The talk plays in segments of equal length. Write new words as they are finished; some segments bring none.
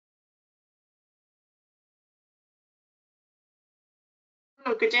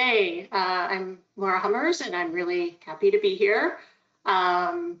Oh, good day. I'm Laura Hummers, and I'm really happy to be here.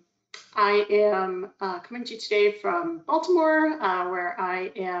 I am coming to you today from Baltimore, where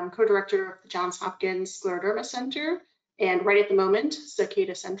I am co-director of the Johns Hopkins Scleroderma Center, and right at the moment,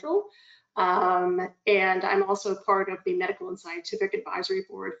 Cicada Central. And I'm also part of the Medical and Scientific Advisory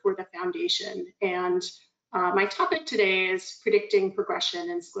Board for the foundation. And my topic today is predicting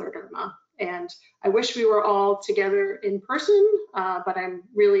progression in scleroderma. And I wish we were all together in person, but I'm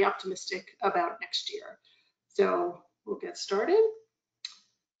really optimistic about next year. So we'll get started.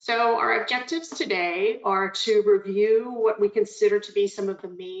 So our objectives today are to review what we consider to be some of the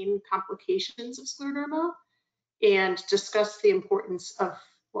main complications of scleroderma and discuss the importance of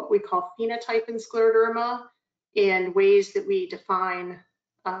what we call phenotype in scleroderma and ways that we define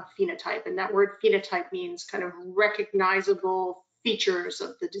phenotype. And that word phenotype means kind of recognizable features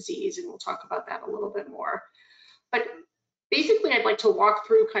of the disease, and we'll talk about that a little bit more. But basically, I'd like to walk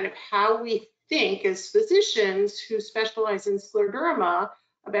through kind of how we think as physicians who specialize in scleroderma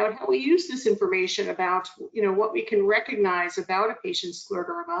about how we use this information about, what we can recognize about a patient's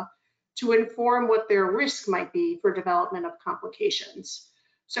scleroderma to inform what their risk might be for development of complications.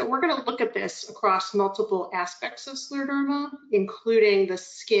 So we're going to look at this across multiple aspects of scleroderma, including the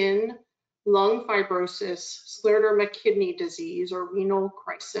skin, lung fibrosis, scleroderma kidney disease or renal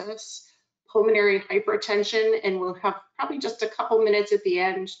crisis, pulmonary hypertension, and we'll have probably just a couple minutes at the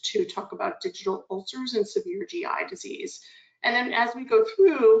end to talk about digital ulcers and severe GI disease. And then as we go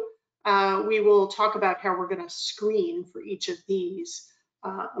through, we will talk about how we're going to screen for each of these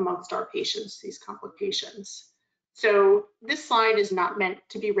amongst our patients, these complications. So this slide is not meant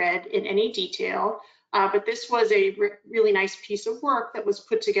to be read in any detail. But this was a really nice piece of work that was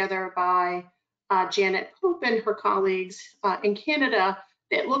put together by Janet Pope and her colleagues in Canada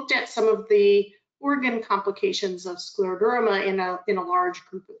that looked at some of the organ complications of scleroderma in a large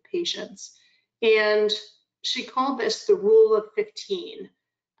group of patients. And she called this the rule of 15.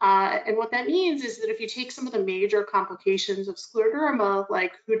 And what that means is that if you take some of the major complications of scleroderma,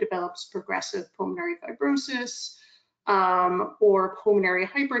 like who develops progressive pulmonary fibrosis, or pulmonary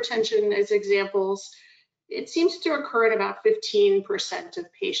hypertension as examples, it seems to occur in about 15% of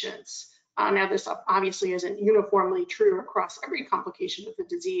patients. Now, this obviously isn't uniformly true across every complication of the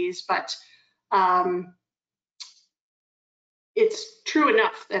disease, but it's true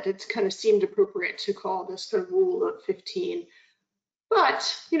enough that it's kind of seemed appropriate to call this the rule of 15. But,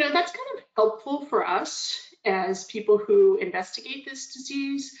 that's kind of helpful for us as people who investigate this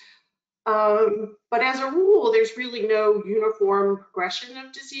disease. But as a rule, there's really no uniform progression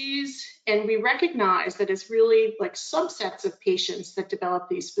of disease, and we recognize that it's really like subsets of patients that develop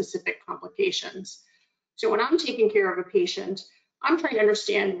these specific complications. So when I'm taking care of a patient, I'm trying to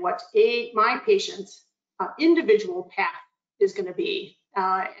understand what my patient's individual path is going to be,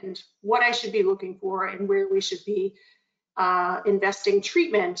 and what I should be looking for and where we should be investing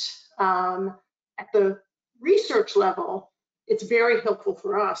treatment. At the research level, it's very helpful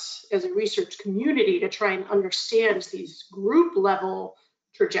for us as a research community to try and understand these group level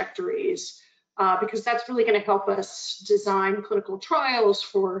trajectories, because that's really going to help us design clinical trials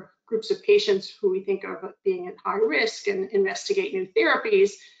for groups of patients who we think of being at high risk and investigate new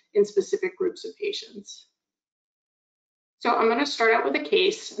therapies in specific groups of patients. So I'm going to start out with a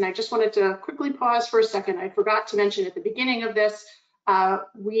case, and I just wanted to quickly pause for a second. I forgot to mention at the beginning of this,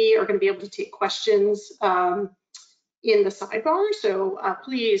 we are going to be able to take questions in the sidebar. So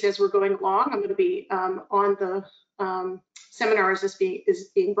please, as we're going along, I'm going to be on the seminar as this is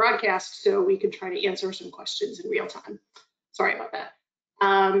being broadcast, so we can try to answer some questions in real time. Sorry about that.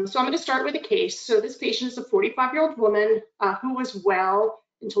 So I'm going to start with a case. So this patient is a 45-year-old woman who was well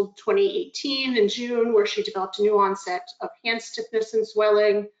until 2018 in June, where she developed a new onset of hand stiffness and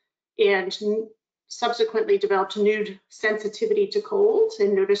swelling, and subsequently developed a new sensitivity to cold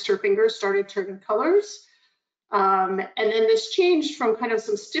and noticed her fingers started turning colors. And then this changed from kind of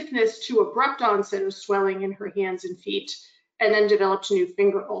some stiffness to abrupt onset of swelling in her hands and feet, and then developed new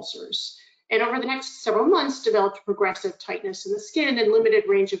finger ulcers. And over the next several months, developed progressive tightness in the skin and limited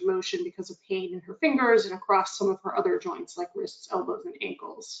range of motion because of pain in her fingers and across some of her other joints like wrists, elbows, and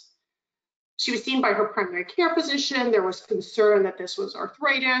ankles. She was seen by her primary care physician. There was concern that this was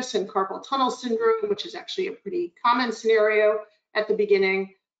arthritis and carpal tunnel syndrome, which is actually a pretty common scenario at the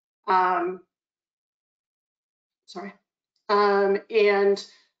beginning. And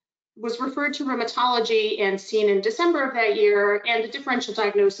was referred to rheumatology and seen in December of that year, and the differential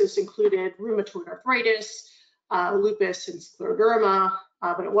diagnosis included rheumatoid arthritis, lupus, and scleroderma,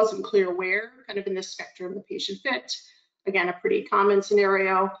 but it wasn't clear where, kind of in this spectrum, the patient fit. Again, a pretty common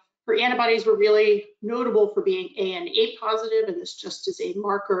scenario. Her antibodies were really notable for being AN8 positive, and this just is a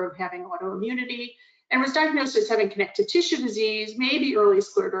marker of having autoimmunity, and was diagnosed as having connective tissue disease, maybe early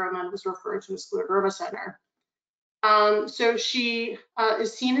scleroderma, and was referred to a scleroderma center. So she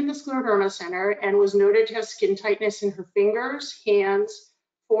is seen in the scleroderma center and was noted to have skin tightness in her fingers, hands,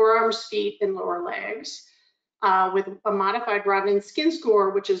 forearms, feet, and lower legs, with a modified Rodnan skin score,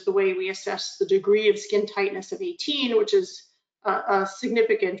 which is the way we assess the degree of skin tightness of 18, which is a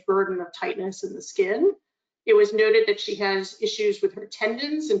significant burden of tightness in the skin. It was noted that she has issues with her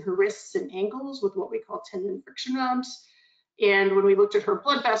tendons in her wrists and ankles with what we call tendon friction rubs. And when we looked at her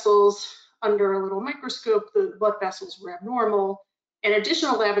blood vessels under a little microscope, the blood vessels were abnormal. And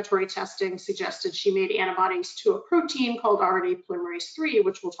additional laboratory testing suggested she made antibodies to a protein called RNA polymerase III,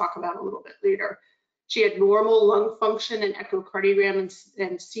 which we'll talk about a little bit later. She had normal lung function and echocardiogram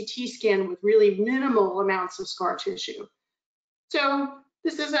and CT scan with really minimal amounts of scar tissue. So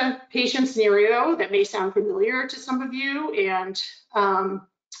this is a patient scenario that may sound familiar to some of you, and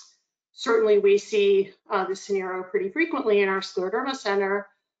certainly we see this scenario pretty frequently in our scleroderma center.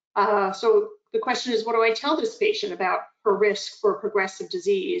 So the question is, what do I tell this patient about her risk for progressive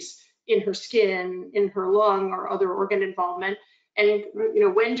disease in her skin, in her lung, or other organ involvement? And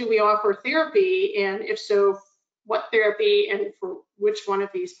when do we offer therapy? And if so, what therapy and for which one of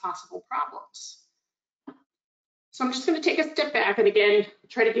these possible problems? So I'm just going to take a step back and again,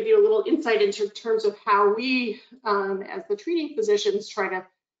 try to give you a little insight into terms of how we, as the treating physicians, try to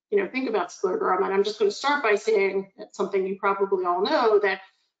think about scleroderma. And I'm just going to start by saying that something you probably all know, that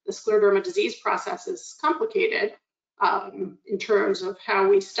the scleroderma disease process is complicated in terms of how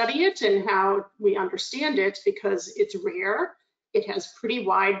we study it and how we understand it, because it's rare. It has pretty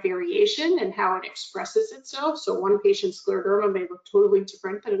wide variation in how it expresses itself. So one patient's scleroderma may look totally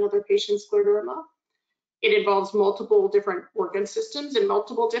different than another patient's scleroderma. It involves multiple different organ systems and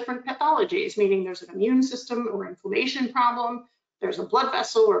multiple different pathologies, meaning there's an immune system or inflammation problem, there's a blood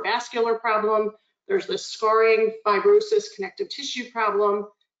vessel or vascular problem, there's the scarring, fibrosis, connective tissue problem.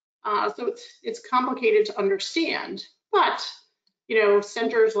 So it's complicated to understand, but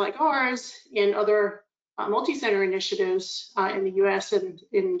centers like ours and other multi-center initiatives in the US and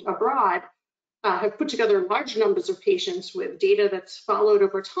abroad have put together large numbers of patients with data that's followed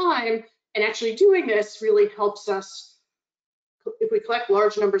over time. And actually doing this really helps us, if we collect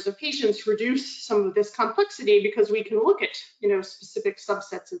large numbers of patients, reduce some of this complexity, because we can look at specific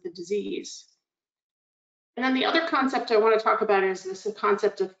subsets of the disease. And then the other concept I want to talk about is this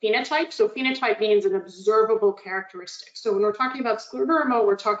concept of phenotype. So phenotype means an observable characteristic. So when we're talking about scleroderma,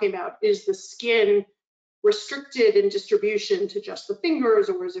 we're talking about, is the skin restricted in distribution to just the fingers,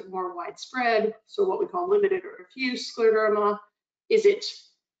 or is it more widespread? So what we call limited or diffuse scleroderma. Is it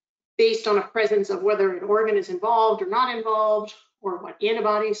based on a presence of whether an organ is involved or not involved, or what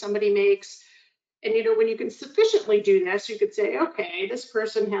antibody somebody makes? And when you can sufficiently do this, you could say, okay, this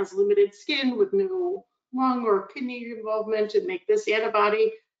person has limited skin with no lung or kidney involvement, and make this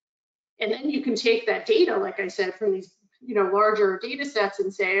antibody. And then you can take that data, like I said, from these larger data sets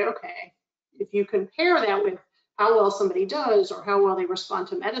and say, okay, if you compare that with how well somebody does, or how well they respond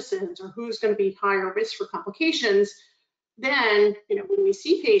to medicines, or who's going to be higher risk for complications, then when we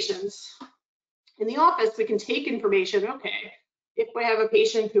see patients in the office, we can take information. Okay, if we have a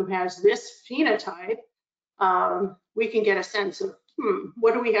patient who has this phenotype, we can get a sense of,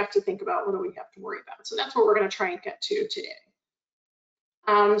 what do we have to think about? What do we have to worry about? So that's what we're going to try and get to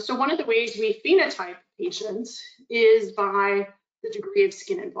today. So one of the ways we phenotype patients is by the degree of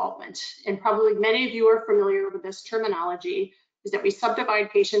skin involvement. And probably many of you are familiar with this terminology, is that we subdivide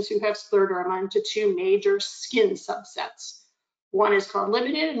patients who have scleroderma into two major skin subsets. One is called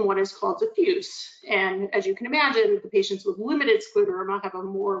limited and one is called diffuse. And as you can imagine, the patients with limited scleroderma have a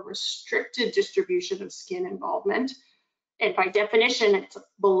more restricted distribution of skin involvement. And by definition, it's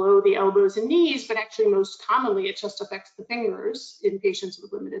below the elbows and knees, but actually most commonly it just affects the fingers in patients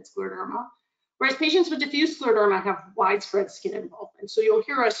with limited scleroderma. Whereas patients with diffuse scleroderma have widespread skin involvement. So you'll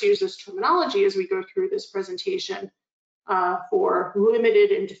hear us use this terminology as we go through this presentation for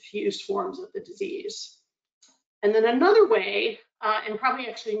limited and diffuse forms of the disease. And then another way, and probably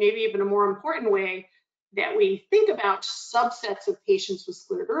actually maybe even a more important way that we think about subsets of patients with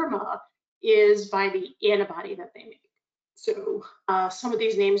scleroderma is by the antibody that they make. So some of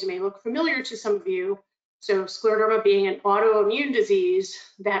these names may look familiar to some of you. So scleroderma being an autoimmune disease,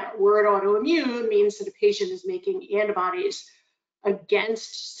 that word autoimmune means that a patient is making antibodies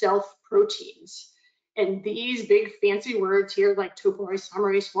against self-proteins. And these big fancy words here, like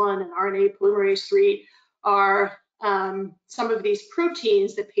topoisomerase I and RNA polymerase III, are some of these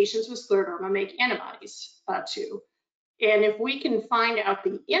proteins that patients with scleroderma make antibodies to. And if we can find out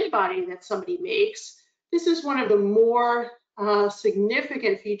the antibody that somebody makes, this is one of the more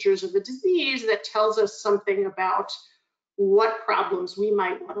significant features of the disease that tells us something about what problems we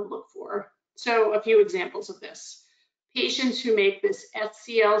might want to look for. So a few examples of this. Patients who make this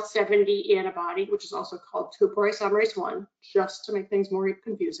SCL70 antibody, which is also called topoisomerase 1, just to make things more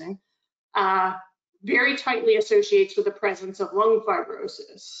confusing, very tightly associates with the presence of lung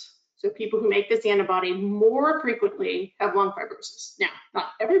fibrosis. So people who make this antibody more frequently have lung fibrosis. Now,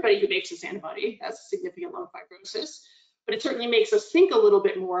 not everybody who makes this antibody has significant lung fibrosis, but it certainly makes us think a little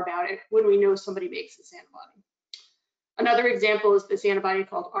bit more about it when we know somebody makes this antibody. Another example is this antibody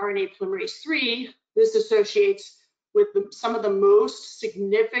called RNA polymerase 3. This associates with some of the most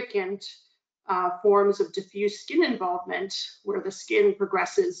significant forms of diffuse skin involvement, where the skin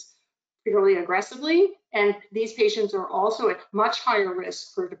progresses fairly aggressively, and these patients are also at much higher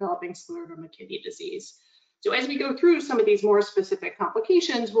risk for developing scleroderma kidney disease. So as we go through some of these more specific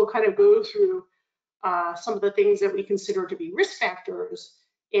complications, we'll kind of go through some of the things that we consider to be risk factors,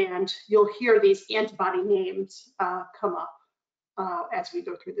 and you'll hear these antibody names come up as we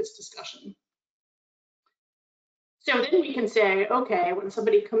go through this discussion. So then we can say, okay, when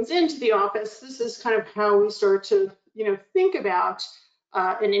somebody comes into the office, this is kind of how we start to, think about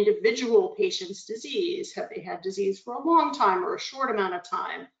an individual patient's disease. Have they had disease for a long time or a short amount of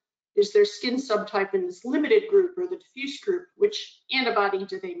time? Is their skin subtype in this limited group or the diffuse group? Which antibody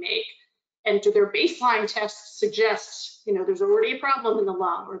do they make? And do their baseline tests suggest, there's already a problem in the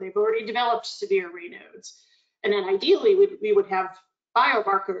lung, or they've already developed severe Raynaud's? And then ideally, we would have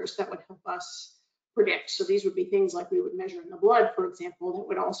biomarkers that would help us predict. So these would be things like we would measure in the blood, for example, that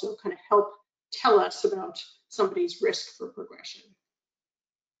would also kind of help tell us about somebody's risk for progression.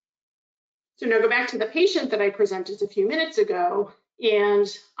 So now go back to the patient that I presented a few minutes ago, and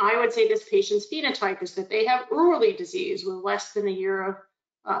I would say this patient's phenotype is that they have early disease with less than a year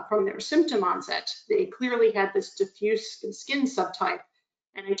from their symptom onset. They clearly had this diffuse skin subtype,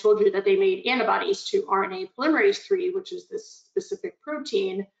 and I told you that they made antibodies to RNA polymerase 3, which is this specific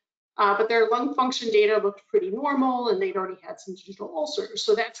protein, but their lung function data looked pretty normal, and they'd already had some digital ulcers.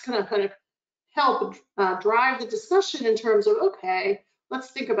 So that's going to kind of help drive the discussion in terms of, okay,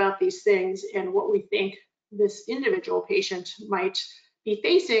 let's think about these things and what we think this individual patient might be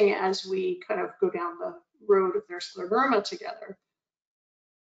facing as we kind of go down the road of their scleroderma together.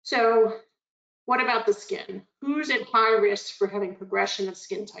 So what about the skin? Who's at high risk for having progression of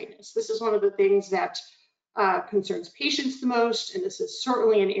skin tightness? This is one of the things that concerns patients the most, and this is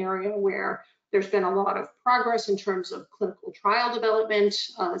certainly an area where there's been a lot of progress in terms of clinical trial development.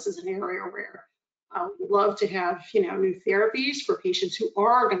 This is an area where we'd love to have new therapies for patients who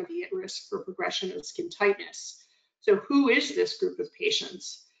are going to be at risk for progression of skin tightness. So who is this group of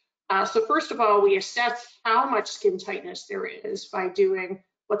patients? So first of all, we assess how much skin tightness there is by doing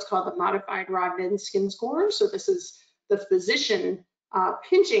what's called the modified Rodnan skin score. So this is the physician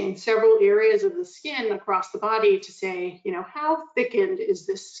pinching several areas of the skin across the body to say, how thickened is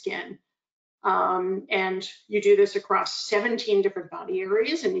this skin? And you do this across 17 different body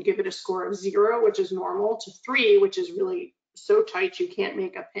areas, and you give it a score of 0, which is normal, to 3, which is really so tight you can't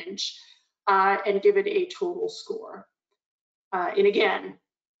make a pinch, and give it a total score. And again,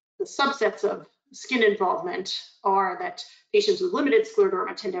 the subsets of skin involvement are that patients with limited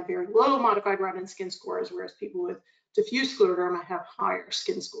scleroderma tend to have very low modified Rodnan skin scores, whereas people with diffuse scleroderma have higher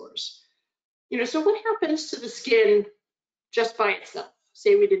skin scores. So what happens to the skin just by itself?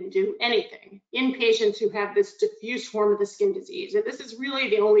 Say we didn't do anything in patients who have this diffuse form of the skin disease. And this is really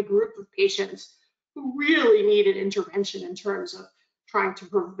the only group of patients who really need an intervention in terms of trying to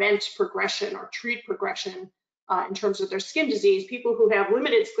prevent progression or treat progression in terms of their skin disease. People who have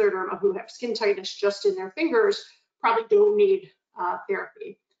limited scleroderma, who have skin tightness just in their fingers, probably don't need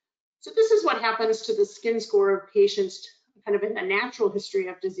therapy. So this is what happens to the skin score of patients kind of in the natural history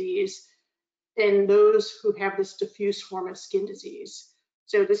of disease in those who have this diffuse form of skin disease.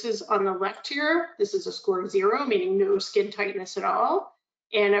 So this is on the left here. This is a score of 0, meaning no skin tightness at all.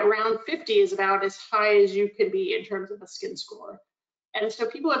 And around 50 is about as high as you can be in terms of a skin score. And so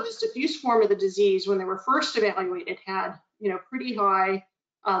people have this diffuse form of the disease, when they were first evaluated, had pretty high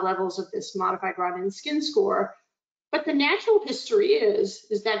levels of this modified Rodnan skin score. But the natural history is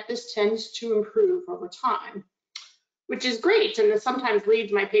that this tends to improve over time, which is great. And this sometimes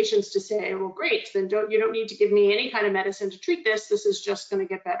leads my patients to say, well, great, then you don't need to give me any kind of medicine to treat this. This is just going to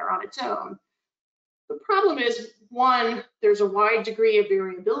get better on its own. The problem is, one, there's a wide degree of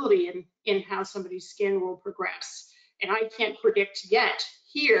variability in how somebody's skin will progress. And I can't predict yet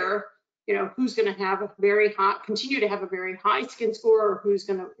here, who's going to have continue to have a very high skin score, or who's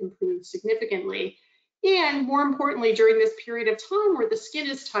going to improve significantly. And more importantly, during this period of time where the skin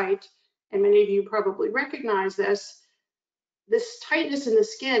is tight, and many of you probably recognize this tightness in the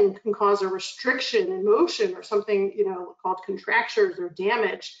skin can cause a restriction in motion or something, called contractures or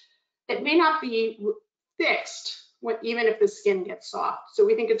damage that may not be fixed even if the skin gets soft. So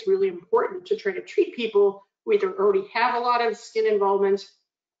we think it's really important to try to treat people who either already have a lot of skin involvement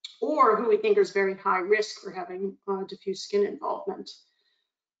or who we think is very high risk for having diffuse skin involvement.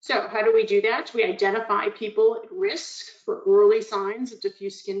 So how do we do that? We identify people at risk for early signs of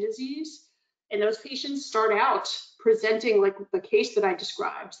diffuse skin disease. And those patients start out presenting like the case that I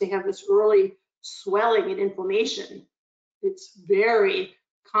described. They have this early swelling and inflammation. It's very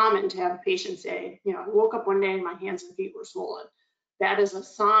common to have patients say, I woke up one day and my hands and feet were swollen. That is a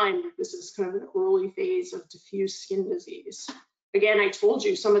sign that this is kind of an early phase of diffuse skin disease. Again, I told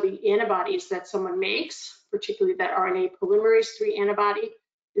you some of the antibodies that someone makes, particularly that RNA polymerase III antibody,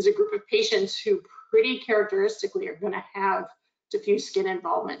 is a group of patients who pretty characteristically are going to have diffuse skin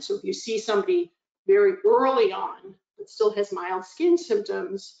involvement. So if you see somebody very early on that still has mild skin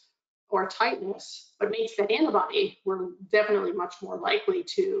symptoms or tightness, but makes that antibody, we're definitely much more likely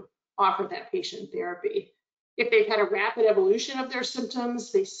to offer that patient therapy. If they've had a rapid evolution of their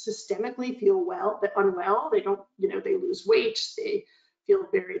symptoms, they systemically feel unwell, they don't, they lose weight, they feel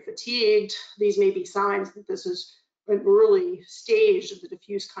very fatigued. These may be signs that this is an early stage of the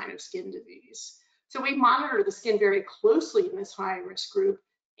diffuse kind of skin disease. So we monitor the skin very closely in this high risk group,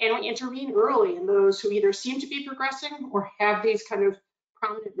 and we intervene early in those who either seem to be progressing or have these kind of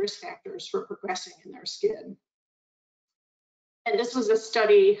prominent risk factors for progressing in their skin. And this was a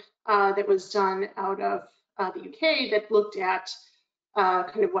study that was done out of the UK that looked at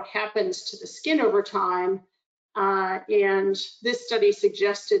kind of what happens to the skin over time. And this study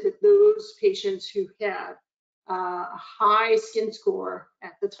suggested that those patients who had a high skin score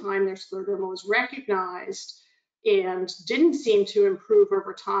at the time their scleroderma was recognized and didn't seem to improve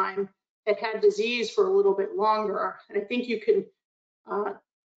over time, that had disease for a little bit longer. And I think you can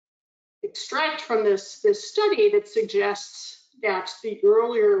extract from this study that suggests that the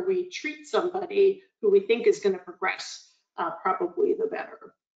earlier we treat somebody who we think is going to progress, probably the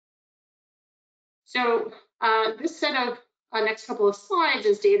better. So this set of next couple of slides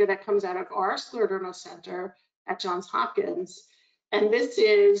is data that comes out of our Scleroderma Center at Johns Hopkins. And this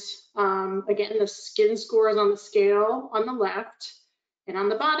is, again, the skin scores on the scale on the left. And on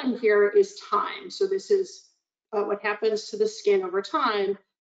the bottom here is time. So this is what happens to the skin over time.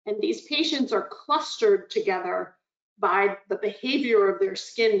 And these patients are clustered together by the behavior of their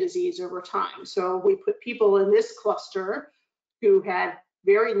skin disease over time. So we put people in this cluster who had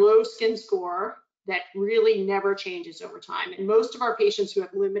very low skin score that really never changes over time. And most of our patients who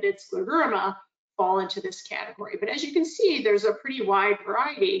have limited scleroderma fall into this category. But as you can see, there's a pretty wide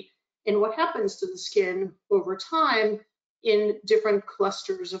variety in what happens to the skin over time in different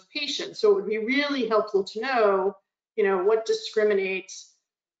clusters of patients. So it would be really helpful to know, what discriminates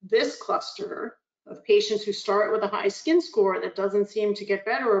this cluster of patients who start with a high skin score that doesn't seem to get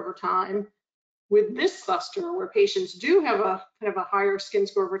better over time with this cluster where patients do have a kind of a higher skin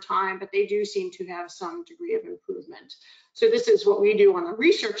score over time, but they do seem to have some degree of improvement. So this is what we do on the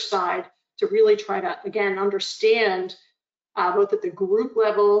research side to really try to, again, understand both at the group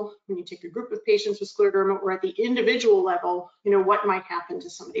level, when you take a group of patients with scleroderma, or at the individual level, what might happen to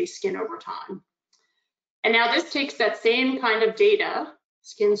somebody's skin over time. And now this takes that same kind of data,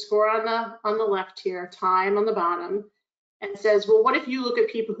 skin score on the left here, time on the bottom, and says, well, what if you look at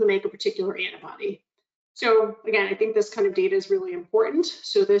people who make a particular antibody? So again, I think this kind of data is really important.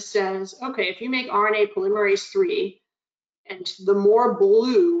 So this says, okay, if you make RNA polymerase III, and the more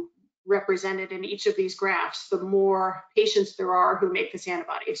blue represented in each of these graphs, the more patients there are who make this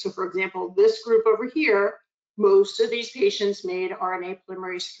antibody. So for example, this group over here, most of these patients made RNA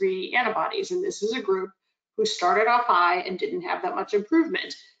polymerase III antibodies, and this is a group who started off high and didn't have that much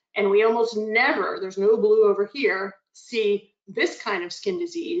improvement. And we almost never, there's no blue over here, see this kind of skin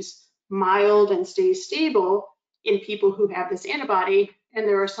disease, mild and stays stable in people who have this antibody. And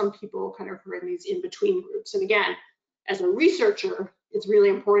there are some people kind of who are in these in-between groups. And again, as a researcher, it's really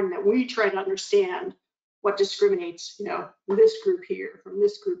important that we try to understand what discriminates, this group here, from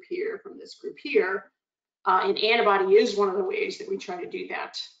this group here, from this group here. And antibody is one of the ways that we try to do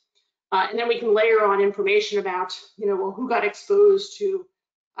that. And then we can layer on information about, well, who got exposed to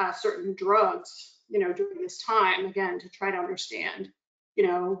certain drugs, during this time, again, to try to understand,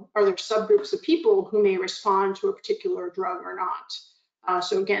 are there subgroups of people who may respond to a particular drug or not?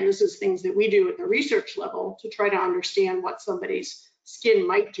 So again, this is things that we do at the research level to try to understand what somebody's skin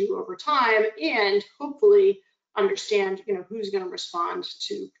might do over time, and hopefully understand, who's going to respond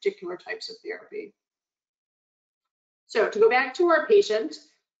to particular types of therapy. So to go back to our patient,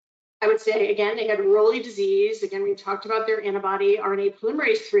 I would say, again, they had early disease. Again, we talked about their antibody RNA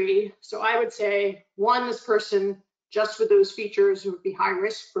polymerase 3. So I would say, one, this person, just with those features, would be high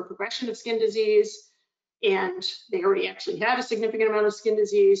risk for progression of skin disease. And they already actually had a significant amount of skin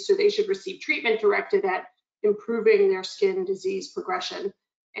disease, so they should receive treatment directed at improving their skin disease progression,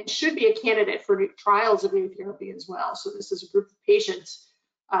 and should be a candidate for trials of new therapy as well. So this is a group of patients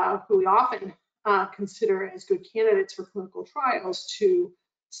who we often consider as good candidates for clinical trials to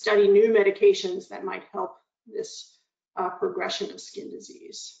study new medications that might help this progression of skin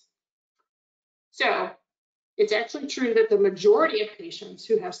disease. So it's actually true that the majority of patients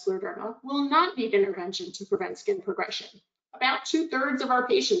who have scleroderma will not need intervention to prevent skin progression. About 2/3 of our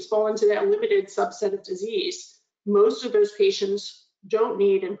patients fall into that limited subset of disease. Most of those patients don't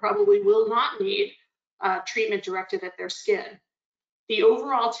need and probably will not need treatment directed at their skin. The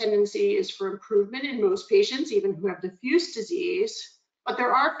overall tendency is for improvement in most patients, even who have diffuse disease, but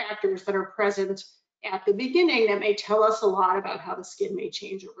there are factors that are present at the beginning that may tell us a lot about how the skin may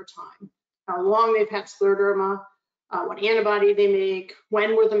change over time. How long they've had scleroderma, what antibody they make,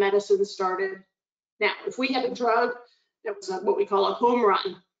 when were the medicines started. Now, if we had a drug that was what we call a home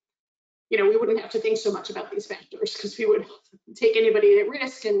run, we wouldn't have to think so much about these factors because we would take anybody at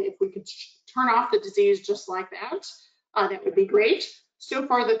risk, and if we could turn off the disease just like that, that would be great. So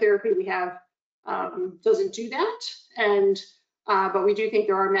far, the therapy we have doesn't do that, but we do think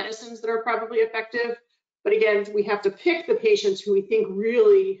there are medicines that are probably effective. But again, we have to pick the patients who we think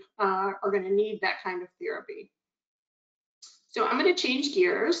really are going to need that kind of therapy. So I'm going to change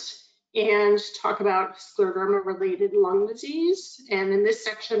gears and talk about scleroderma-related lung disease. And in this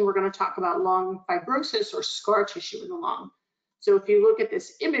section, we're going to talk about lung fibrosis or scar tissue in the lung. So if you look at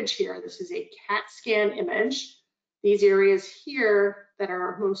this image here, this is a CAT scan image. These areas here that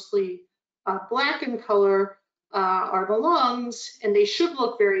are mostly black in color are the lungs, and they should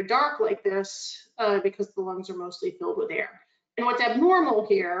look very dark like this because the lungs are mostly filled with air. And what's abnormal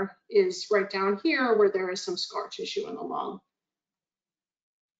here is right down here where there is some scar tissue in the lung.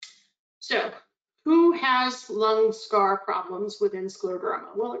 So who has lung scar problems within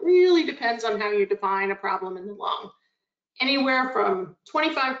scleroderma? Well, it really depends on how you define a problem in the lung. Anywhere from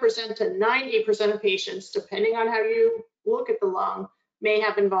 25% to 90% of patients, depending on how you look at the lung, may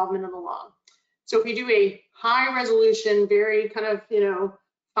have involvement in the lung. So if you do a high resolution, very kind of,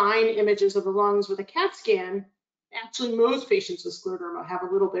 fine images of the lungs with a CAT scan, actually most patients with scleroderma have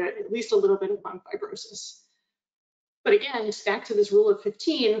at least a little bit of lung fibrosis. But again, it's back to this rule of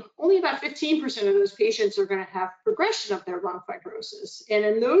 15, only about 15% of those patients are going to have progression of their lung fibrosis. And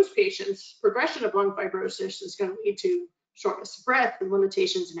in those patients, progression of lung fibrosis is going to lead to shortness of breath and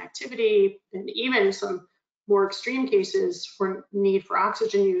limitations in activity, and even some more extreme cases for need for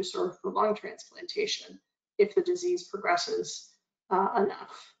oxygen use or for lung transplantation if the disease progresses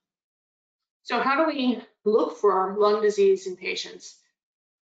enough. So how do we look for lung disease in patients?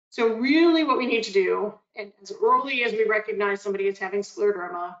 So really what we need to do, and as early as we recognize somebody is having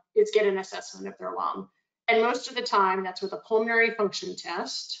scleroderma, is get an assessment of their lung. And most of the time, that's with a pulmonary function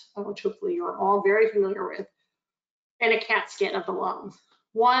test, which hopefully you're all very familiar with, and a CAT scan of the lung.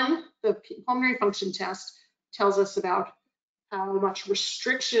 One, the pulmonary function test tells us about how much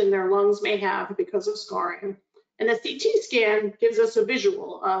restriction their lungs may have because of scarring. And the CT scan gives us a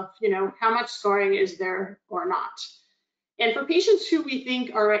visual of, how much scarring is there or not. And for patients who we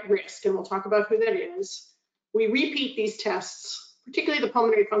think are at risk, and we'll talk about who that is, we repeat these tests, particularly the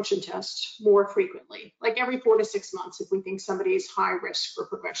pulmonary function test, more frequently, like every 4 to 6 months if we think somebody is high risk for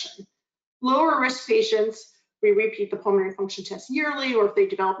progression. Lower risk patients, we repeat the pulmonary function test yearly or if they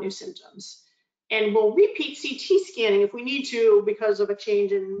develop new symptoms. And we'll repeat CT scanning if we need to because of a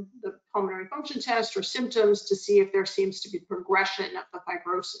change in the pulmonary function test or symptoms to see if there seems to be progression of the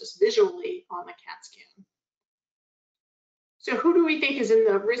fibrosis visually on the CAT scan. So who do we think is in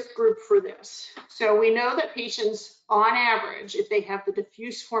the risk group for this? So we know that patients, on average, if they have the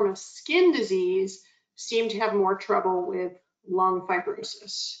diffuse form of skin disease, seem to have more trouble with lung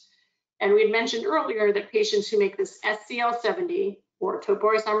fibrosis. And we had mentioned earlier that patients who make this SCL70 or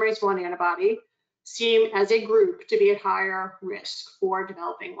topoisomerase 1 antibody seem as a group to be at higher risk for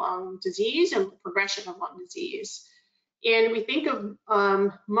developing lung disease and progression of lung disease. And we think of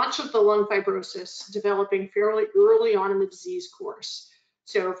much of the lung fibrosis developing fairly early on in the disease course.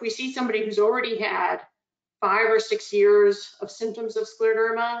 So if we see somebody who's already had 5 or 6 years of symptoms of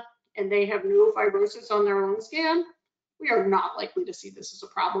scleroderma and they have no fibrosis on their lung scan, we are not likely to see this as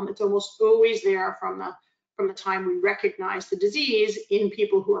a problem. It's almost always there from the time we recognize the disease in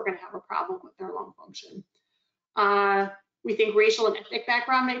people who are going to have a problem with their lung function. We think racial and ethnic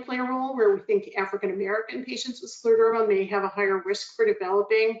background may play a role, where we think African-American patients with scleroderma may have a higher risk for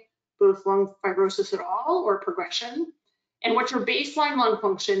developing both lung fibrosis at all or progression. And what your baseline lung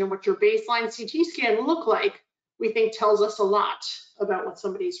function and what your baseline CT scan look like, we think tells us a lot about what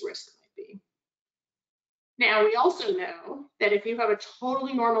somebody's risk might be. Now, we also know that if you have a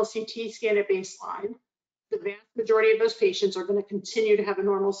totally normal CT scan at baseline, the vast majority of those patients are going to continue to have a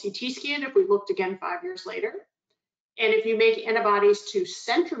normal CT scan if we looked again 5 years later. And if you make antibodies to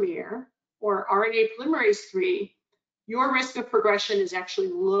centromere or RNA polymerase 3, your risk of progression is actually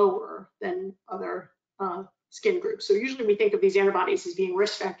lower than other skin groups. So usually we think of these antibodies as being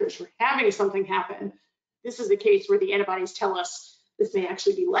risk factors for having something happen. This is the case where the antibodies tell us this may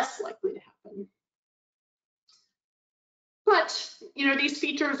actually be less likely to happen. But, you know, these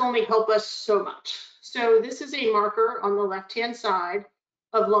features only help us so much. So this is a marker on the left-hand side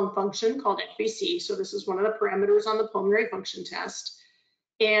of lung function called FVC. So this is one of the parameters on the pulmonary function test.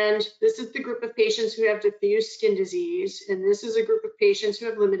 And this is the group of patients who have diffuse skin disease. And this is a group of patients who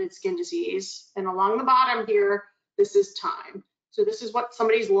have limited skin disease. And along the bottom here, this is time. So this is what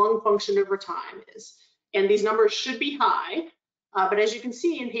somebody's lung function over time is. And these numbers should be high. But as you can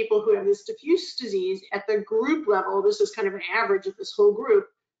see in people who have this diffuse disease at the group level, this is kind of an average of this whole group,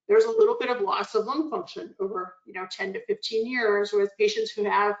 there's a little bit of loss of lung function over 10 to 15 years, whereas patients who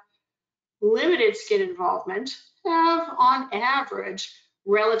have limited skin involvement have, on average,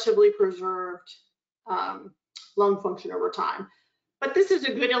 relatively preserved lung function over time. But this is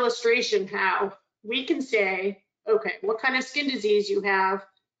a good illustration how we can say, okay, what kind of skin disease you have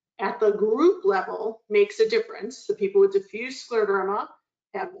at the group level makes a difference. The people with diffuse scleroderma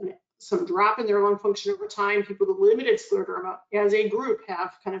have some drop in their lung function over time. People with limited scleroderma as a group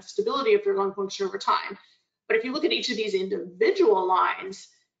have kind of stability of their lung function over time. But if you look at each of these individual lines,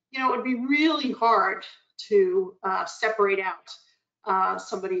 it would be really hard to separate out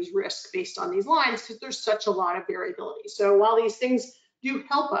somebody's risk based on these lines because there's such a lot of variability. So while these things do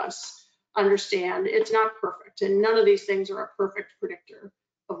help us understand, it's not perfect, and none of these things are a perfect predictor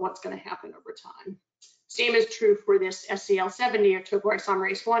of what's going to happen over time. Same is true for this SCL70 or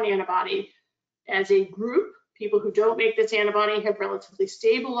topoisomerase 1 antibody. As a group, people who don't make this antibody have relatively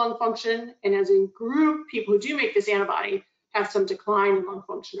stable lung function, and as a group, people who do make this antibody have some decline in lung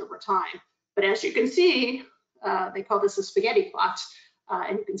function over time. But as you can see, they call this a spaghetti plot,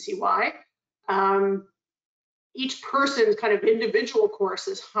 and you can see why. Each person's kind of individual course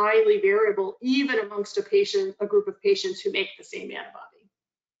is highly variable, even amongst a group of patients who make the same antibody.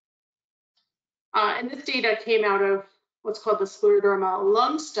 And this data came out of what's called the Scleroderma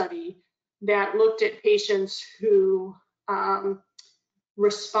lung study that looked at patients who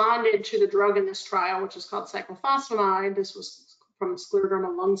responded to the drug in this trial, which is called cyclophosphamide. This was from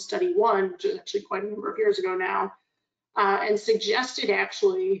Scleroderma lung study 1, which is actually quite a number of years ago now, and suggested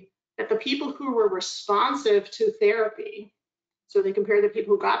actually that the people who were responsive to therapy, so they compared the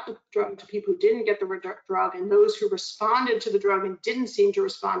people who got the drug to people who didn't get the drug, and those who responded to the drug and didn't seem to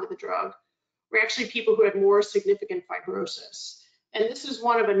respond to the drug, were actually people who had more significant fibrosis. And this is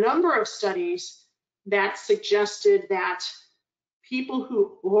one of a number of studies that suggested that people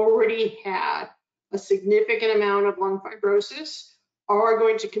who already had a significant amount of lung fibrosis are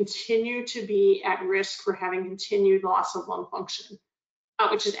going to continue to be at risk for having continued loss of lung function,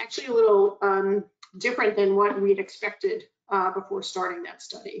 which is actually a little different than what we'd expected before starting that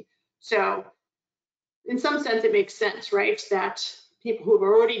study. So in some sense, it makes sense, right, that people who have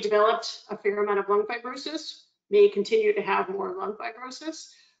already developed a fair amount of lung fibrosis may continue to have more lung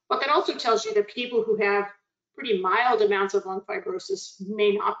fibrosis, but that also tells you that people who have pretty mild amounts of lung fibrosis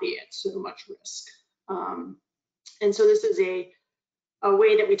may not be at so much risk. And so this is a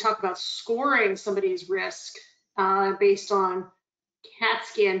way that we talk about scoring somebody's risk based on CAT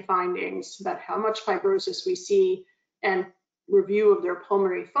scan findings about how much fibrosis we see and review of their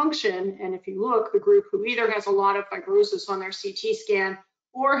pulmonary function. And if you look, the group who either has a lot of fibrosis on their CT scan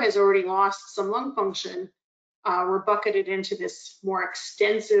or has already lost some lung function were bucketed into this more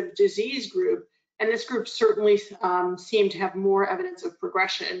extensive disease group. And this group certainly seemed to have more evidence of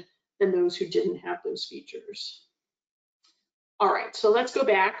progression than those who didn't have those features. All right, so let's go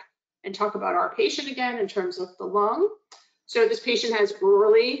back and talk about our patient again in terms of the lung. So this patient has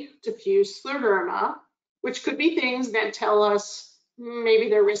early diffuse scleroderma, which could be things that tell us maybe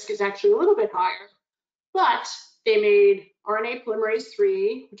their risk is actually a little bit higher. But they made RNA polymerase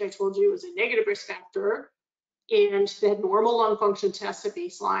 3, which I told you was a negative risk factor, and they had normal lung function tests at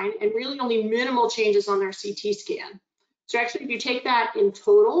baseline and really only minimal changes on their CT scan. So actually, if you take that in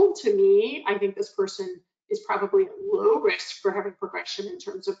total, to me, I think this person is probably at low risk for having progression in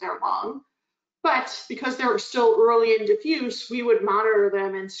terms of their lung. But because they're still early and diffuse, we would monitor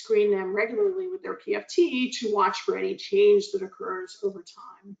them and screen them regularly with their PFT to watch for any change that occurs over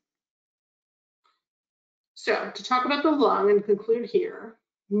time. So to talk about the lung and conclude here,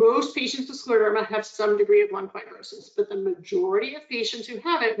 most patients with scleroderma have some degree of lung fibrosis, but the majority of patients who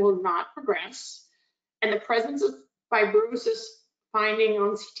have it will not progress. And the presence of fibrosis finding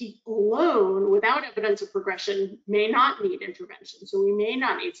on CT alone without evidence of progression may not need intervention. So we may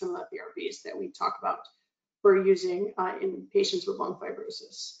not need some of the therapies that we talk about for using in patients with lung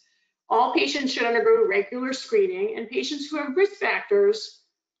fibrosis. All patients should undergo regular screening, and patients who have risk factors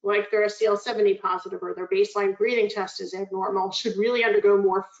like they're CL70 positive or their baseline breathing test is abnormal should really undergo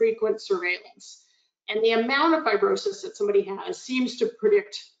more frequent surveillance. And the amount of fibrosis that somebody has seems to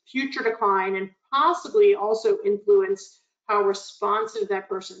predict future decline and possibly also influence how responsive that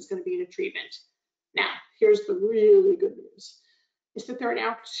person is going to be to treatment. Now, here's the really good news, is that there are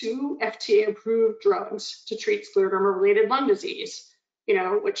now 2 FDA-approved drugs to treat scleroderma-related lung disease,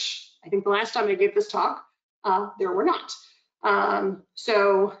 which I think the last time I gave this talk, there were not.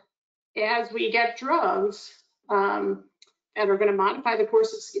 So as we get drugs that are going to modify the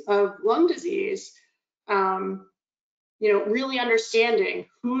course of lung disease, really understanding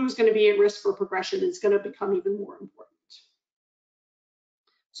who's going to be at risk for progression is going to become even more important.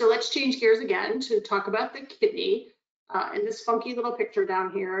 So let's change gears again to talk about the kidney. And this funky little picture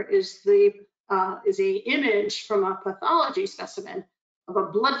down here is a image from a pathology specimen of a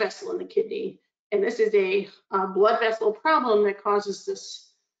blood vessel in the kidney. And this is a blood vessel problem that causes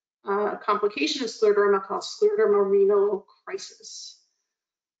this complication of scleroderma called scleroderma renal crisis.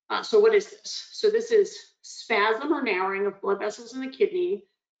 So what is this? So this is spasm or narrowing of blood vessels in the kidney,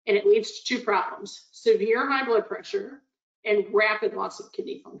 and it leads to 2 problems: severe high blood pressure and rapid loss of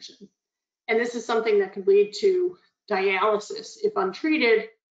kidney function. And this is something that could lead to dialysis if untreated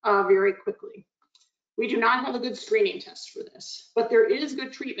very quickly. We do not have a good screening test for this, but there is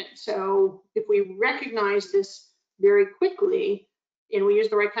good treatment. So if we recognize this very quickly and we use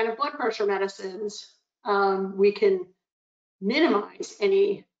the right kind of blood pressure medicines, we can minimize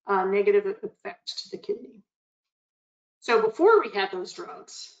any negative effect to the kidney. So before we had those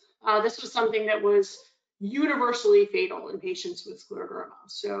drugs, this was something that was universally fatal in patients with scleroderma.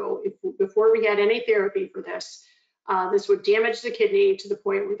 So before we had any therapy for this, this would damage the kidney to the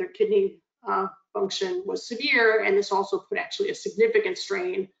point where their kidney function was severe, and this also put actually a significant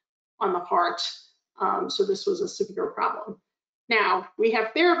strain on the heart. So this was a severe problem. Now, we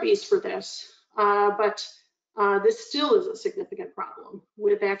have therapies for this, but this still is a significant problem,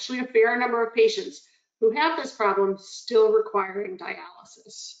 with actually a fair number of patients who have this problem still requiring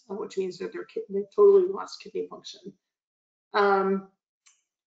dialysis, which means that they've totally lost kidney function.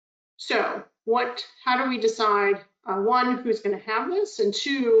 So how do we decide, 1, who's going to have this, and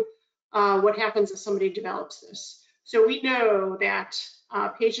 2, what happens if somebody develops this? So we know that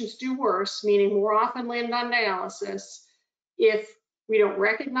patients do worse, meaning more often land on dialysis, if we don't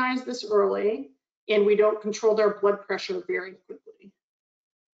recognize this early and we don't control their blood pressure very quickly.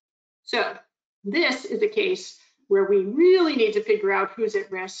 So this is a case where we really need to figure out who's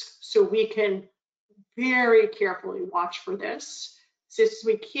at risk so we can very carefully watch for this. Since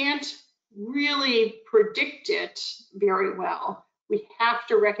we can't really predict it very well, we have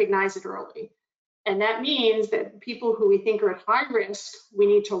to recognize it early. And that means that people who we think are at high risk, we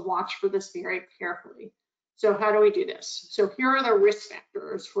need to watch for this very carefully. So how do we do this? So here are the risk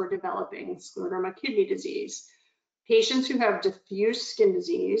factors for developing scleroderma kidney disease. Patients who have diffuse skin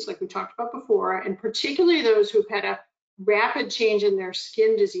disease, like we talked about before, and particularly those who've had a rapid change in their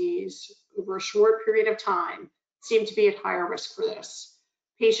skin disease over a short period of time, seem to be at higher risk for this.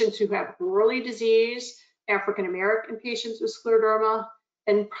 Patients who have early disease, African American patients with scleroderma,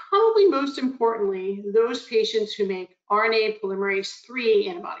 and probably most importantly, those patients who make RNA polymerase III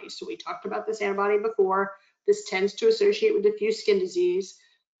antibodies. So we talked about this antibody before. This tends to associate with diffuse skin disease.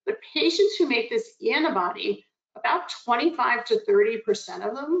 But patients who make this antibody, about 25 to 30%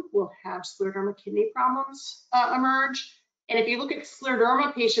 of them will have scleroderma kidney problems emerge. And if you look at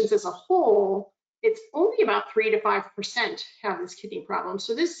scleroderma patients as a whole, it's only about 3 to 5% have this kidney problem.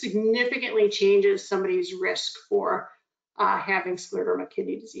 So this significantly changes somebody's risk for having scleroderma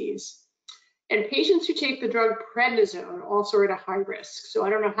kidney disease. And patients who take the drug prednisone also are at a high risk. So I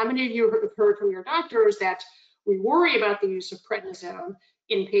don't know how many of you have heard from your doctors that we worry about the use of prednisone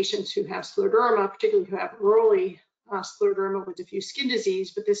in patients who have scleroderma, particularly who have early scleroderma with diffuse skin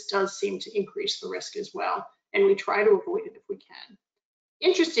disease, but this does seem to increase the risk as well. And we try to avoid it if we can.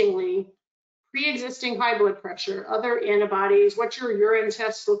 Interestingly, pre-existing high blood pressure, other antibodies, what your urine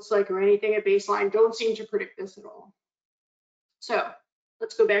test looks like or anything at baseline don't seem to predict this at all. So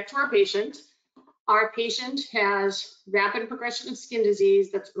let's go back to our patient. our patient has rapid progression of skin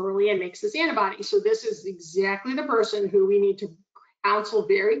disease that's early and makes this antibody. So this is exactly the person who we need to counsel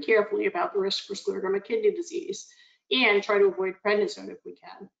very carefully about the risk for scleroderma kidney disease and try to avoid prednisone if we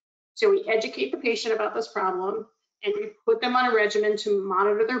can. So we educate the patient about this problem and we put them on a regimen to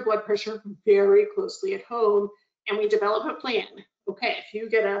monitor their blood pressure very closely at home, and we develop a plan. Okay, if you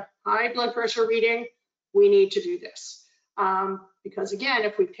get a high blood pressure reading, we need to do this. Because again,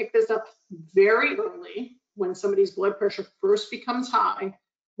 if we pick this up very early, when somebody's blood pressure first becomes high,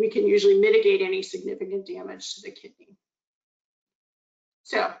 we can usually mitigate any significant damage to the kidney.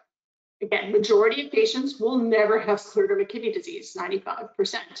 So again, majority of patients will never have scleroderma kidney disease,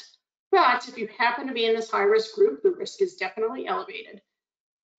 95%. But if you happen to be in this high-risk group, the risk is definitely elevated.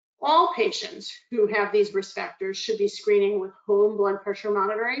 All patients who have these risk factors should be screening with home blood pressure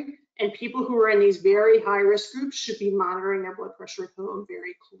monitoring, and people who are in these very high-risk groups should be monitoring their blood pressure at home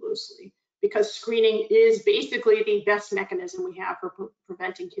very closely, because screening is basically the best mechanism we have for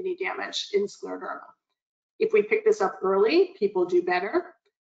preventing kidney damage in scleroderma. If we pick this up early, people do better.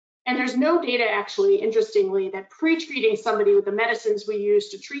 And there's no data, actually, interestingly, that pre-treating somebody with the medicines we use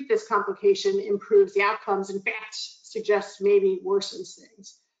to treat this complication improves the outcomes. In fact, suggests maybe worsens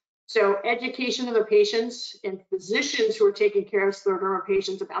things. So education of the patients and physicians who are taking care of scleroderma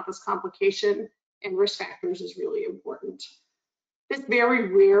patients about this complication and risk factors is really important. This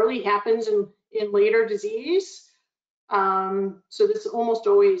very rarely happens in later disease. So this almost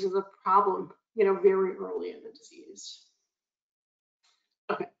always is a problem, very early in the disease.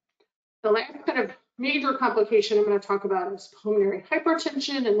 Okay. The last kind of major complication I'm going to talk about is pulmonary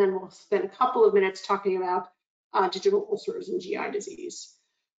hypertension, and then we'll spend a couple of minutes talking about digital ulcers and GI disease.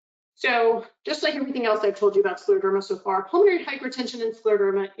 So just like everything else I've told you about scleroderma so far, pulmonary hypertension in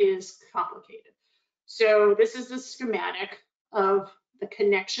scleroderma is complicated. So this is the schematic of the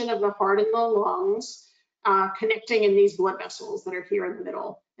connection of the heart and the lungs connecting in these blood vessels that are here in the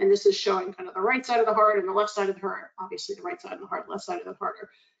middle. And this is showing kind of the right side of the heart and the left side of the heart. Obviously, the right side of the heart, left side of the heart are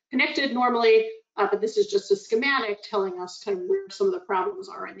connected normally, but this is just a schematic telling us kind of where some of the problems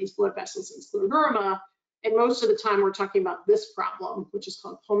are in these blood vessels in scleroderma. And most of the time we're talking about this problem, which is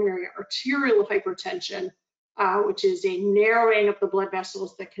called pulmonary arterial hypertension, which is a narrowing of the blood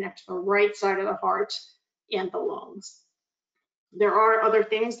vessels that connect the right side of the heart and the lungs. There are other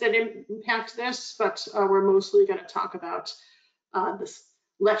things that impact this, but we're mostly going to talk about this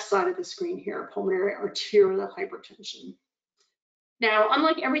left side of the screen here, pulmonary arterial hypertension. Now,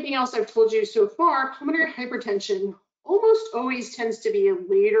 unlike everything else I've told you so far, pulmonary hypertension almost always tends to be a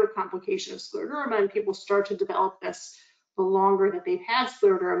later complication of scleroderma, and people start to develop this the longer that they've had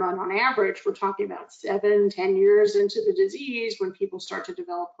scleroderma. And on average, we're talking about 7-10 years into the disease when people start to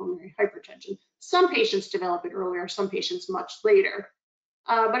develop pulmonary hypertension. Some patients develop it earlier, some patients much later.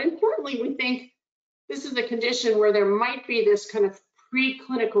 But importantly, we think this is a condition where there might be this kind of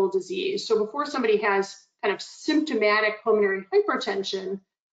preclinical disease. So before somebody has kind of symptomatic pulmonary hypertension,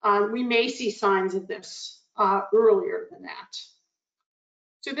 we may see signs of this earlier than that.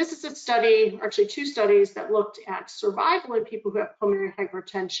 So this is a study, actually two studies, that looked at survival in people who have pulmonary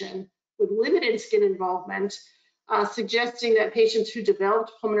hypertension with limited skin involvement, suggesting that patients who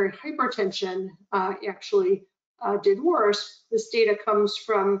developed pulmonary hypertension actually did worse. This data comes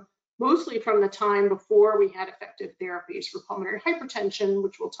mostly from the time before we had effective therapies for pulmonary hypertension,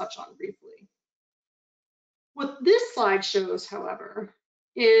 which we'll touch on briefly. What this slide shows, however,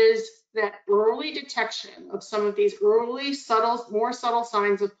 is that early detection of some of these early more subtle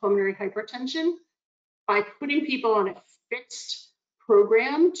signs of pulmonary hypertension by putting people on a fixed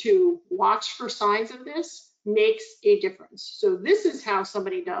program to watch for signs of this makes a difference. So this is how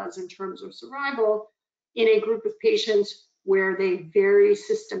somebody does in terms of survival in a group of patients where they very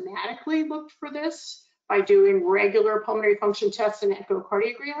systematically looked for this by doing regular pulmonary function tests and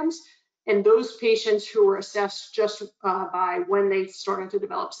echocardiograms. And those patients who were assessed just by when they started to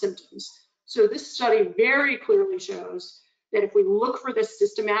develop symptoms. So this study very clearly shows that if we look for this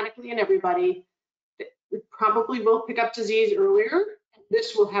systematically in everybody, we probably will pick up disease earlier, and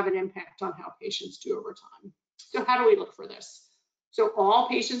this will have an impact on how patients do over time. So how do we look for this? So all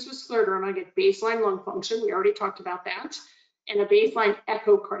patients with scleroderma get baseline lung function, we already talked about that, and a baseline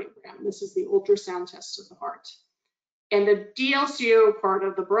echocardiogram. This is the ultrasound test of the heart. And the DLCO part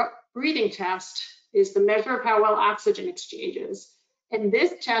of the breathing test is the measure of how well oxygen exchanges. And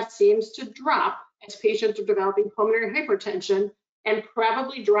this test seems to drop as patients are developing pulmonary hypertension and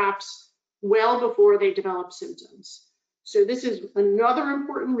probably drops well before they develop symptoms. So this is another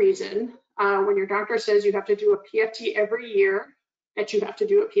important reason when your doctor says you have to do a PFT every year, that you have to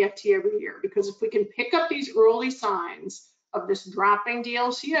do a PFT every year. Because if we can pick up these early signs of this dropping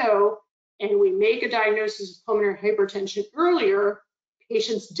DLCO and we make a diagnosis of pulmonary hypertension earlier,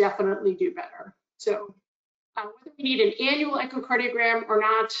 patients definitely do better. So whether we need an annual echocardiogram or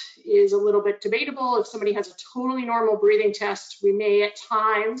not is a little bit debatable. If somebody has a totally normal breathing test, we may at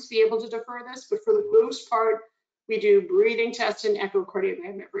times be able to defer this, but for the most part, we do breathing test and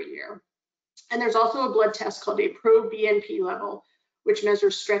echocardiogram every year. And there's also a blood test called a pro-BNP level, which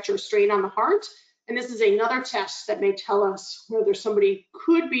measures stretch or strain on the heart. And this is another test that may tell us whether somebody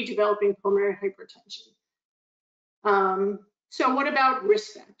could be developing pulmonary hypertension. So what about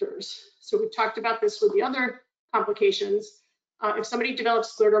risk factors? So we talked about this with the other complications. If somebody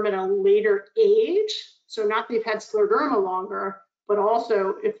develops scleroderma at a later age, so not they've had scleroderma longer, but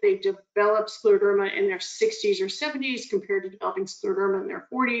also if they develop scleroderma in their 60s or 70s compared to developing scleroderma in their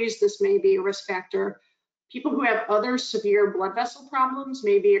 40s, this may be a risk factor. People who have other severe blood vessel problems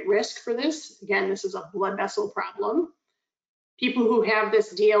may be at risk for this. Again, this is a blood vessel problem. People who have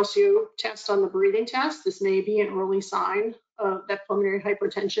this DLCO test on the breathing test, this may be an early sign of that pulmonary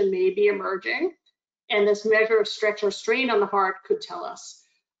hypertension may be emerging. And this measure of stretch or strain on the heart could tell us.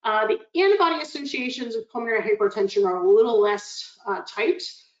 The antibody associations of pulmonary hypertension are a little less tight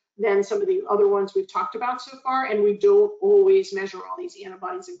than some of the other ones we've talked about so far, and we don't always measure all these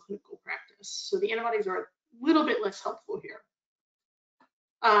antibodies in clinical practice. So the antibodies are a little bit less helpful here.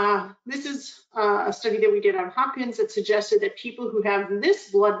 This is a study that we did on Hopkins that suggested that people who have this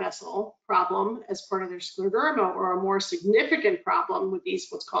blood vessel problem as part of their scleroderma, or a more significant problem with these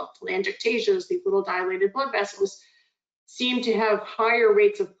what's called telangiectasias, these little dilated blood vessels, seem to have higher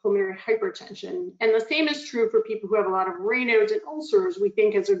rates of pulmonary hypertension. And the same is true for people who have a lot of Raynaud's and ulcers. We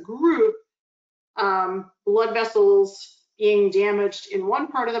think as a group, blood vessels being damaged in one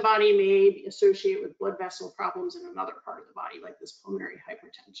part of the body may be associated with blood vessel problems in another part of the body, like this pulmonary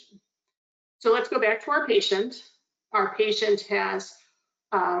hypertension. So let's go back to our patient. Our patient has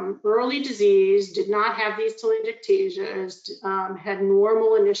early disease, did not have these telangiectasias, had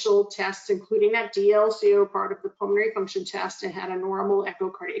normal initial tests, including that DLCO part of the pulmonary function test, and had a normal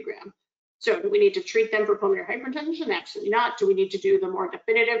echocardiogram. So do we need to treat them for pulmonary hypertension? Absolutely not. Do we need to do the more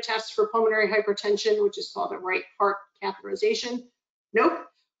definitive tests for pulmonary hypertension, which is called a right heart catheterization? Nope.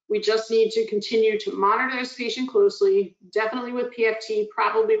 We just need to continue to monitor this patient closely, definitely with PFT,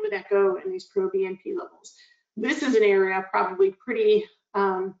 probably with echo and these pro-BNP levels. This is an area probably pretty,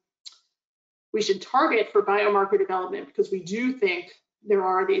 we should target for biomarker development, because we do think there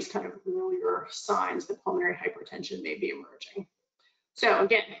are these kind of earlier signs that pulmonary hypertension may be emerging. So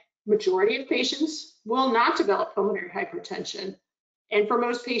again, majority of patients will not develop pulmonary hypertension. And for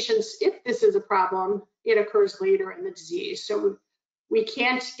most patients, if this is a problem, it occurs later in the disease. So we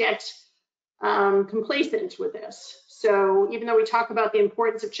can't get complacent with this. So even though we talk about the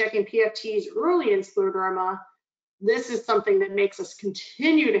importance of checking PFTs early in scleroderma, this is something that makes us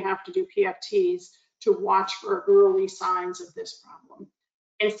continue to have to do PFTs to watch for early signs of this problem.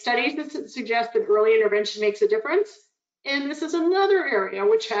 And studies that suggest that early intervention makes a difference. And this is another area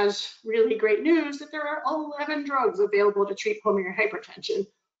which has really great news, that there are 11 drugs available to treat pulmonary hypertension.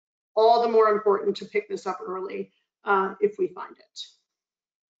 All the more important to pick this up early if we find it.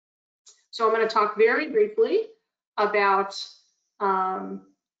 So I'm going to talk very briefly about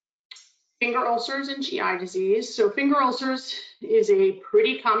finger ulcers and GI disease. So finger ulcers is a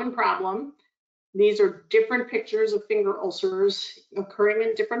pretty common problem. These are different pictures of finger ulcers occurring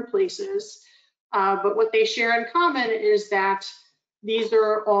in different places. But what they share in common is that these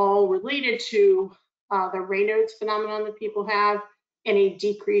are all related to the Raynaud's phenomenon that people have and a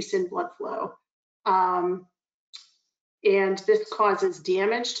decrease in blood flow. And this causes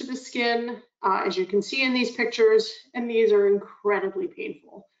damage to the skin, as you can see in these pictures, and these are incredibly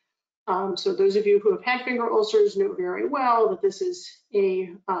painful. So those of you who have had finger ulcers know very well that this is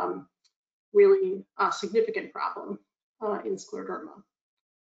a really significant problem in scleroderma.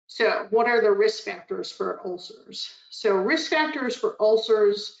 So what are the risk factors for ulcers? So risk factors for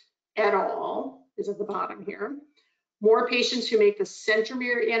ulcers et al. Is at the bottom here. More patients who make the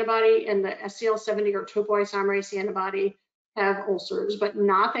centromere antibody and the SCL70 or topoisomerase antibody have ulcers, but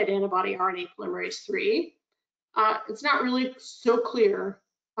not that antibody RNA polymerase 3. It's not really so clear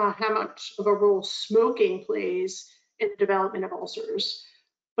how much of a role smoking plays in the development of ulcers.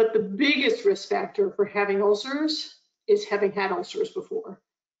 But the biggest risk factor for having ulcers is having had ulcers before.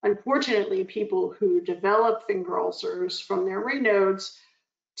 Unfortunately, people who develop finger ulcers from their Raynaud's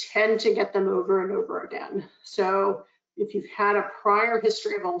tend to get them over and over again. So if you've had a prior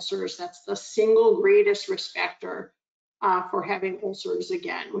history of ulcers, that's the single greatest risk factor for having ulcers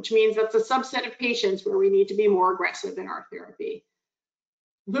again, which means that's a subset of patients where we need to be more aggressive in our therapy.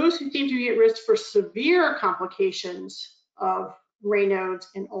 Those who seem to be at risk for severe complications of Raynaud's,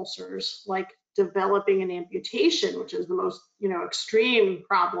 and ulcers, like developing an amputation, which is the most extreme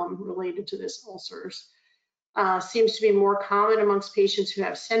problem related to this ulcers. Seems to be more common amongst patients who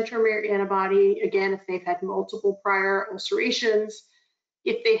have centromere antibody, again, if they've had multiple prior ulcerations,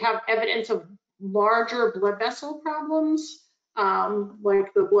 if they have evidence of larger blood vessel problems,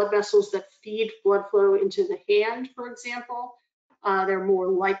 like the blood vessels that feed blood flow into the hand, for example, they're more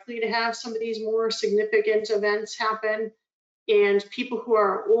likely to have some of these more significant events happen. And people who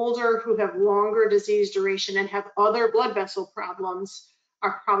are older, who have longer disease duration and have other blood vessel problems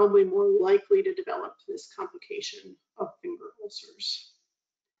are probably more likely to develop this complication of finger ulcers.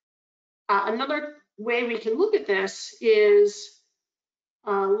 Another way we can look at this is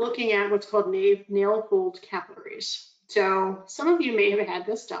looking at what's called nail fold capillaries. So some of you may have had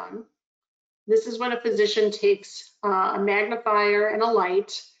this done. This is when a physician takes a magnifier and a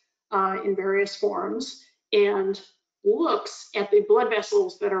light in various forms and looks at the blood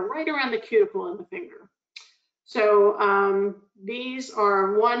vessels that are right around the cuticle in the finger. So these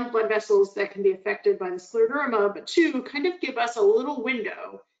are one, blood vessels that can be affected by the scleroderma, but two, kind of give us a little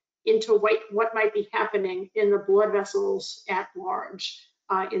window into what might be happening in the blood vessels at large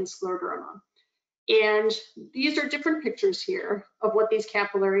in scleroderma. And these are different pictures here of what these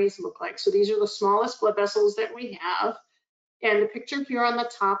capillaries look like. So these are the smallest blood vessels that we have. And the picture here on the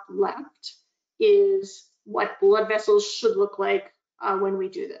top left is what blood vessels should look like when we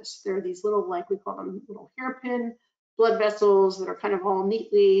do this. There are these little, like we call them little hairpin blood vessels that are kind of all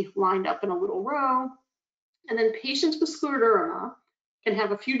neatly lined up in a little row. And then patients with scleroderma can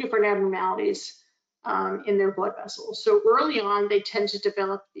have a few different abnormalities in their blood vessels. So early on, they tend to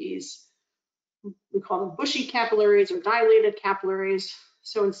develop these, we call them bushy capillaries or dilated capillaries.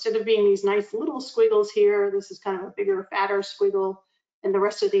 So instead of being these nice little squiggles here, this is kind of a bigger, fatter squiggle. And the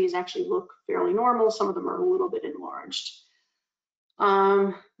rest of these actually look fairly normal. Some of them are a little bit enlarged.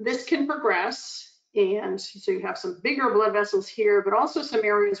 This can progress. And so you have some bigger blood vessels here, but also some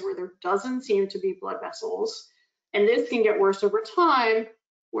areas where there doesn't seem to be blood vessels. And this can get worse over time,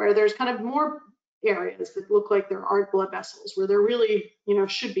 where there's kind of more areas that look like there aren't blood vessels, where there really,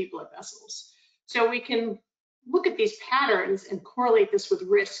 should be blood vessels. So we can look at these patterns and correlate this with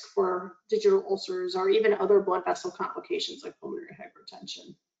risk for digital ulcers or even other blood vessel complications like pulmonary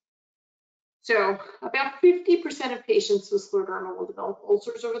hypertension. So about 50% of patients with scleroderma will develop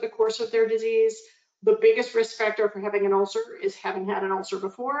ulcers over the course of their disease. The biggest risk factor for having an ulcer is having had an ulcer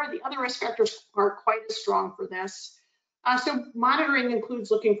before. The other risk factors aren't quite as strong for this. So monitoring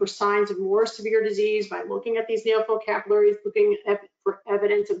includes looking for signs of more severe disease by looking at these nail fold capillaries, looking for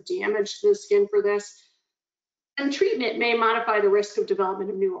evidence of damage to the skin for this. And treatment may modify the risk of development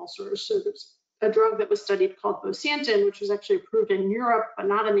of new ulcers. So there's a drug that was studied called bosantan, which was actually approved in Europe, but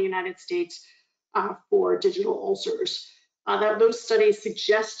not in the United States for digital ulcers. Those studies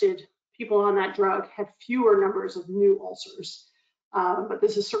suggested people on that drug had fewer numbers of new ulcers. But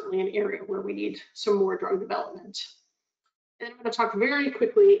this is certainly an area where we need some more drug development. And I'm going to talk very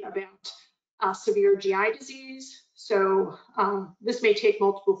quickly about severe GI disease. So this may take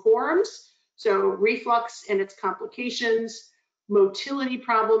multiple forms. So reflux and its complications, motility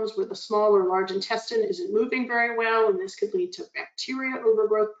problems where the small or large intestine isn't moving very well, and this could lead to bacteria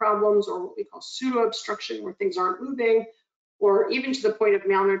overgrowth problems, or what we call pseudo-obstruction where things aren't moving, or even to the point of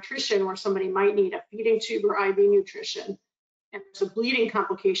malnutrition where somebody might need a feeding tube or IV nutrition. And there's a bleeding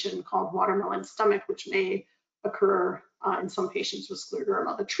complication called watermelon stomach, which may occur in some patients with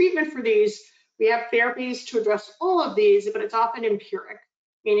scleroderma. The treatment for these, we have therapies to address all of these, but it's often empiric,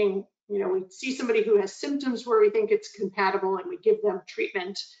 meaning we see somebody who has symptoms where we think it's compatible and we give them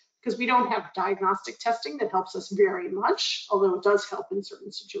treatment because we don't have diagnostic testing that helps us very much, although it does help in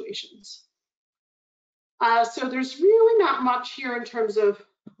certain situations. So there's really not much here in terms of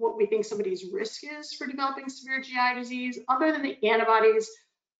what we think somebody's risk is for developing severe GI disease, other than the antibodies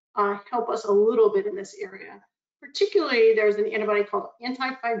help us a little bit in this area. Particularly, there's an antibody called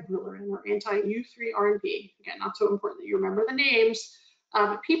anti-fibrillurin or anti-U3RNP. Again, not so important that you remember the names.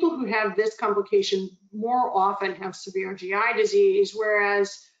 But people who have this complication more often have severe GI disease,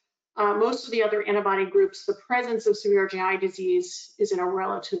 whereas most of the other antibody groups, the presence of severe GI disease is in a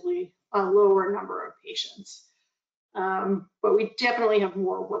relatively lower number of patients. But we definitely have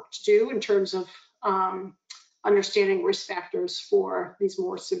more work to do in terms of understanding risk factors for these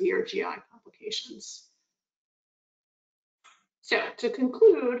more severe GI complications. So to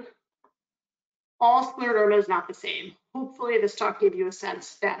conclude, all scleroderma is not the same. Hopefully this talk gave you a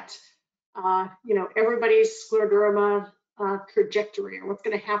sense that everybody's scleroderma trajectory or what's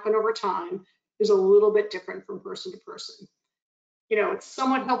going to happen over time is a little bit different from person to person. it's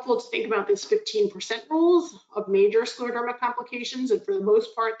somewhat helpful to think about this 15% rules of major scleroderma complications, and for the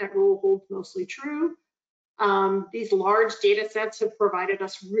most part, that rule holds mostly true. These large data sets have provided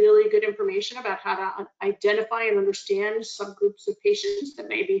us really good information about how to identify and understand subgroups of patients that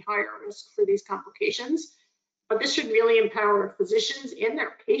may be higher risk for these complications. But this should really empower physicians and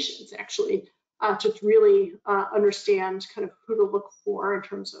their patients, actually, to really understand kind of who to look for in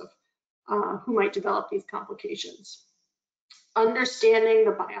terms of who might develop these complications. Understanding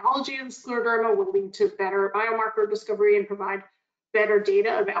the biology of scleroderma will lead to better biomarker discovery and provide better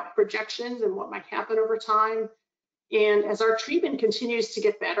data about projections and what might happen over time. And as our treatment continues to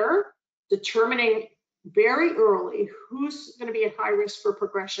get better, determining very early who's going to be at high risk for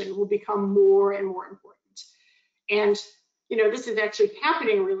progression will become more and more important. And this is actually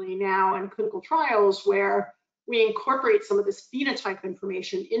happening really now in clinical trials where we incorporate some of this phenotype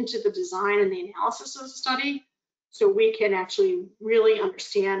information into the design and the analysis of the study, so we can actually really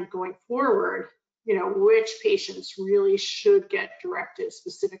understand going forward, which patients really should get directed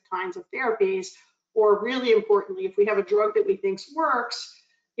specific kinds of therapies, or really importantly, if we have a drug that we think works,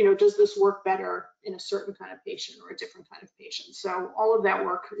 does this work better in a certain kind of patient or a different kind of patient? So all of that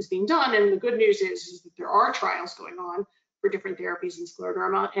work is being done, and the good news is that there are trials going on for different therapies in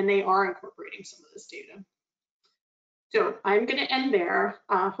scleroderma, and they are incorporating some of this data. So I'm going to end there.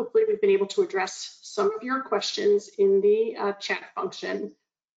 Hopefully we've been able to address some of your questions in the chat function.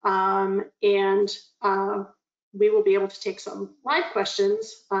 We will be able to take some live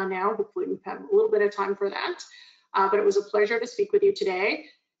questions now. Hopefully we've had a little bit of time for that. But it was a pleasure to speak with you today,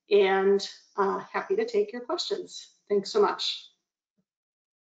 and happy to take your questions. Thanks so much.